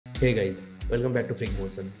Hey guys, welcome back to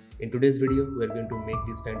𝗠𝗵𝗄𝗯𝗀. In today's video, we are going to make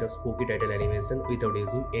this kind of spooky title animation without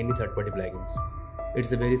using any third-party plugins.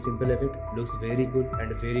 It's a very simple effect, looks very cool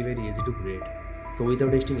and very easy to create. So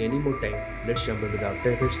without wasting any more time, let's jump into the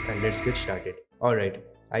After Effects and let's get started. Alright,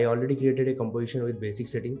 I already created a composition with basic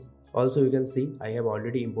settings. Also you can see I have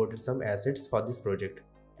already imported some assets for this project.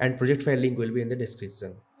 And project file link will be in the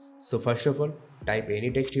description. So first of all, type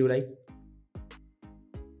any text you like.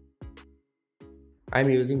 I am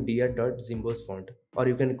using 𝗬𝗏𝗧𝗵𝗏𝗶 font, or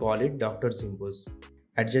you can call it Dr. 𝗧𝗵𝗏𝗀.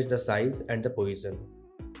 Adjust the size and the position.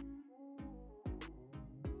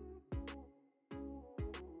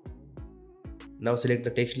 Now select the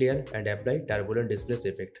text layer and apply turbulent displace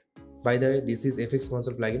effect. By the way, this is FX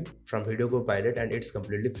Console plugin from 𝗦𝗂𝗯𝗀𝗶 and it's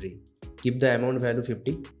completely free. Keep the amount value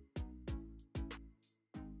 50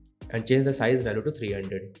 and change the size value to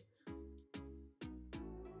 300.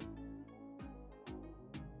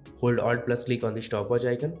 Hold Alt plus click on the stopwatch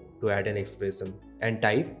icon to add an expression and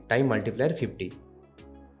type time multiplier 50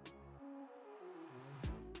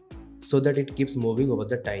 so that it keeps moving over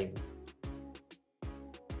the time.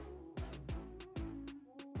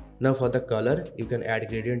 Now for the color, you can add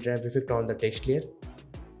gradient ramp effect on the text layer.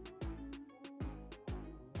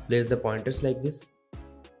 Place the pointers like this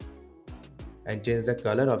and change the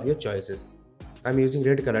color of your choices. I'm using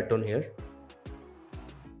red color tone here.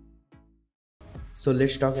 So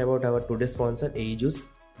let's talk about our today's sponsor 𝗖𝗵𝗄𝗯𝗀.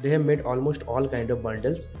 They have made almost all kind of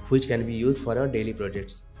bundles which can be used for our daily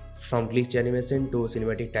projects. From glitch animation to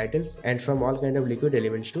cinematic titles and from all kind of liquid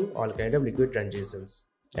elements to all kind of liquid transitions.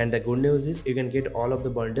 And the good news is you can get all of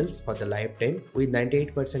the bundles for the lifetime with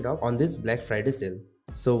 98% off on this Black Friday sale.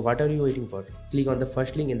 So what are you waiting for? Click on the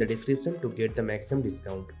first link in the description to get the maximum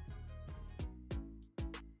discount.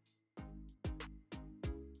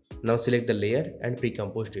 Now select the layer and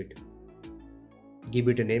pre-compose it. Give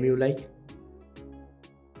it a name you like.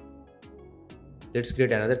 Let's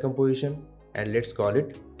create another composition and let's call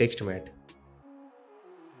it text matte.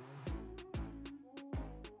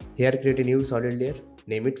 Here create a new solid layer,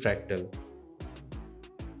 name it fractal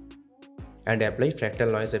and apply fractal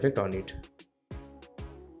noise effect on it.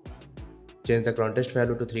 Change the contrast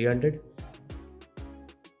value to 300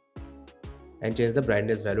 and change the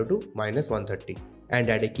brightness value to -130 and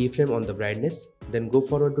add a keyframe on the brightness. Then go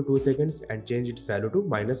forward to 2 seconds and change its value to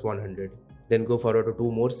 -100. Then go forward to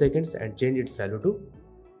 2 more seconds and change its value to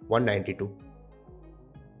 192.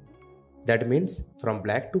 That means from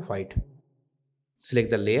black to white. Select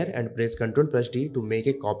the layer and press Ctrl plus D to make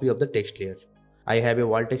a copy of the text layer. I have a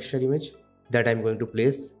wall texture image that I am going to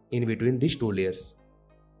place in between these two layers.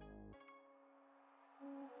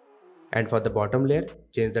 And for the bottom layer,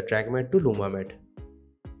 change the track matte to Luma matte.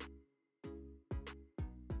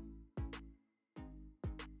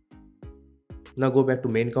 Now go back to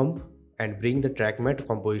main comp and bring the track matte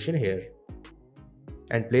composition here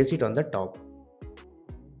and place it on the top.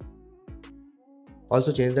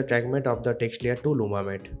 Also change the track matte of the text layer to Luma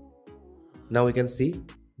matte. Now we can see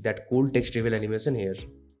that cool text reveal animation here.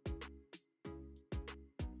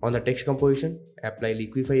 On the text composition, apply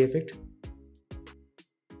liquify effect.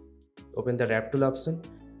 Open the wrap tool option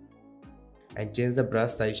and change the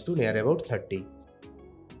brush size to near about 30.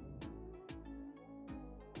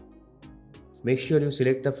 Make sure you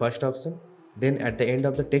select the first option. Then at the end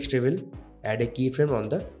of the text reveal, add a keyframe on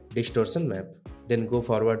the distortion map. Then go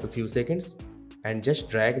forward to few seconds and just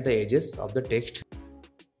drag the edges of the text.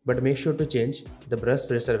 But make sure to change the brush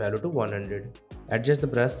pressure value to 100. Adjust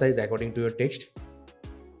the brush size according to your text.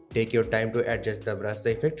 Take your time to adjust the brush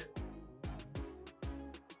effect.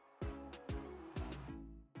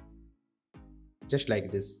 Just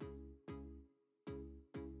like this.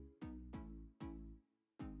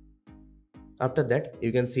 After that,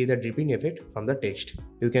 you can see the dripping effect from the text.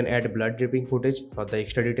 You can add blood dripping footage for the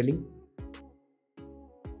extra detailing.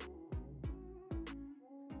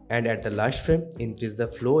 And at the last frame, increase the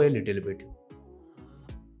flow a little bit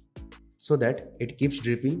so that it keeps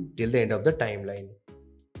dripping till the end of the timeline.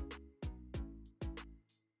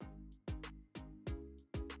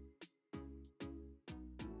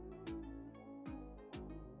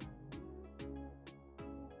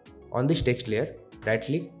 On this text layer, right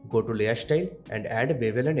click, go to layer style and add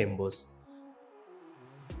bevel and emboss.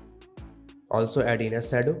 Also add inner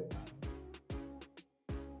shadow.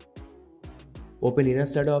 Open inner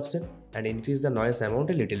shadow option and increase the noise amount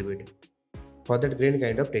a little bit for that grain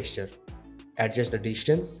kind of texture. Adjust the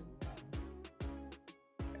distance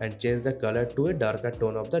and change the color to a darker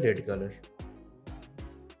tone of the red color.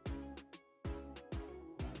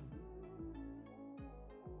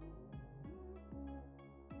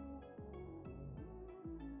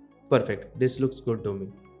 Perfect, this looks good to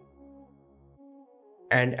me.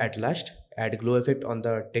 And at last, add glow effect on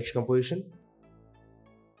the text composition.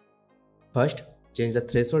 First, change the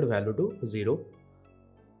threshold value to 0.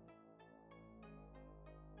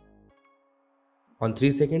 On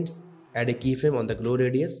 3 seconds, add a keyframe on the glow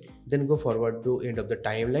radius, then go forward to end of the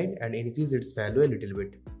timeline and increase its value a little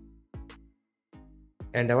bit.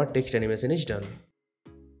 And our text animation is done.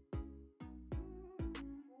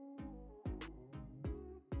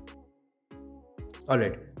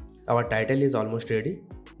 Alright, our title is almost ready.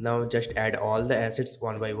 Now just add all the assets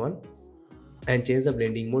one by one and change the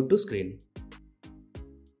blending mode to screen.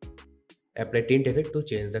 Apply tint effect to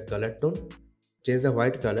change the color tone. Change the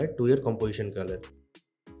white color to your composition color.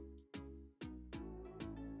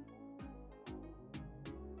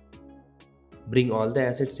 Bring all the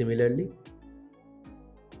assets similarly.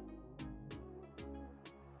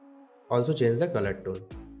 Also change the color tone.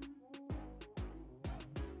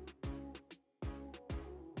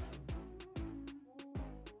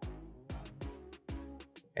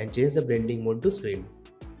 And change the blending mode to screen.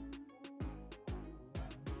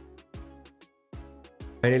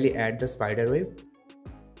 Finally, add the spider web.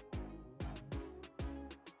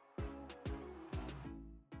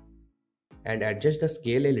 And adjust the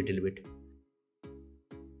scale a little bit.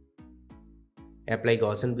 Apply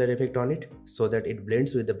Gaussian blur effect on it so that it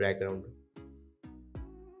blends with the background.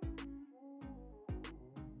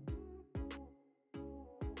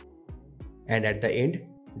 And at the end,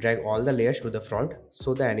 drag all the layers to the front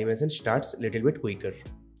so the animation starts a little bit quicker.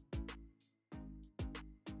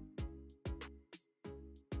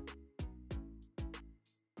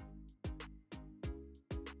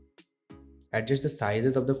 Adjust the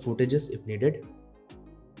sizes of the footages if needed.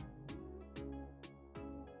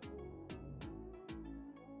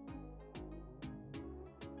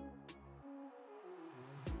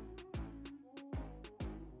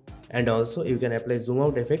 And also you can apply zoom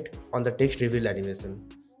out effect on the text reveal animation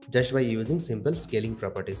just by using simple scaling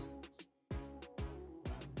properties.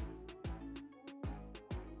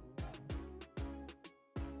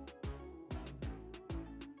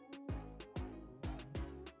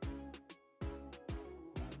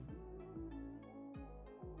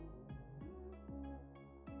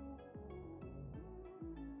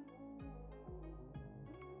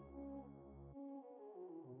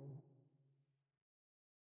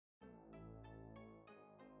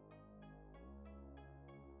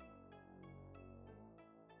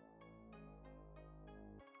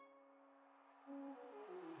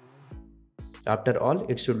 After all,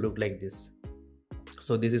 it should look like this.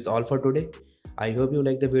 So this is all for today. I hope you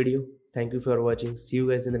like the video. Thank you for watching. See you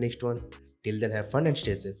guys in the next one. Till then, have fun and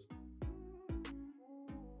stay safe.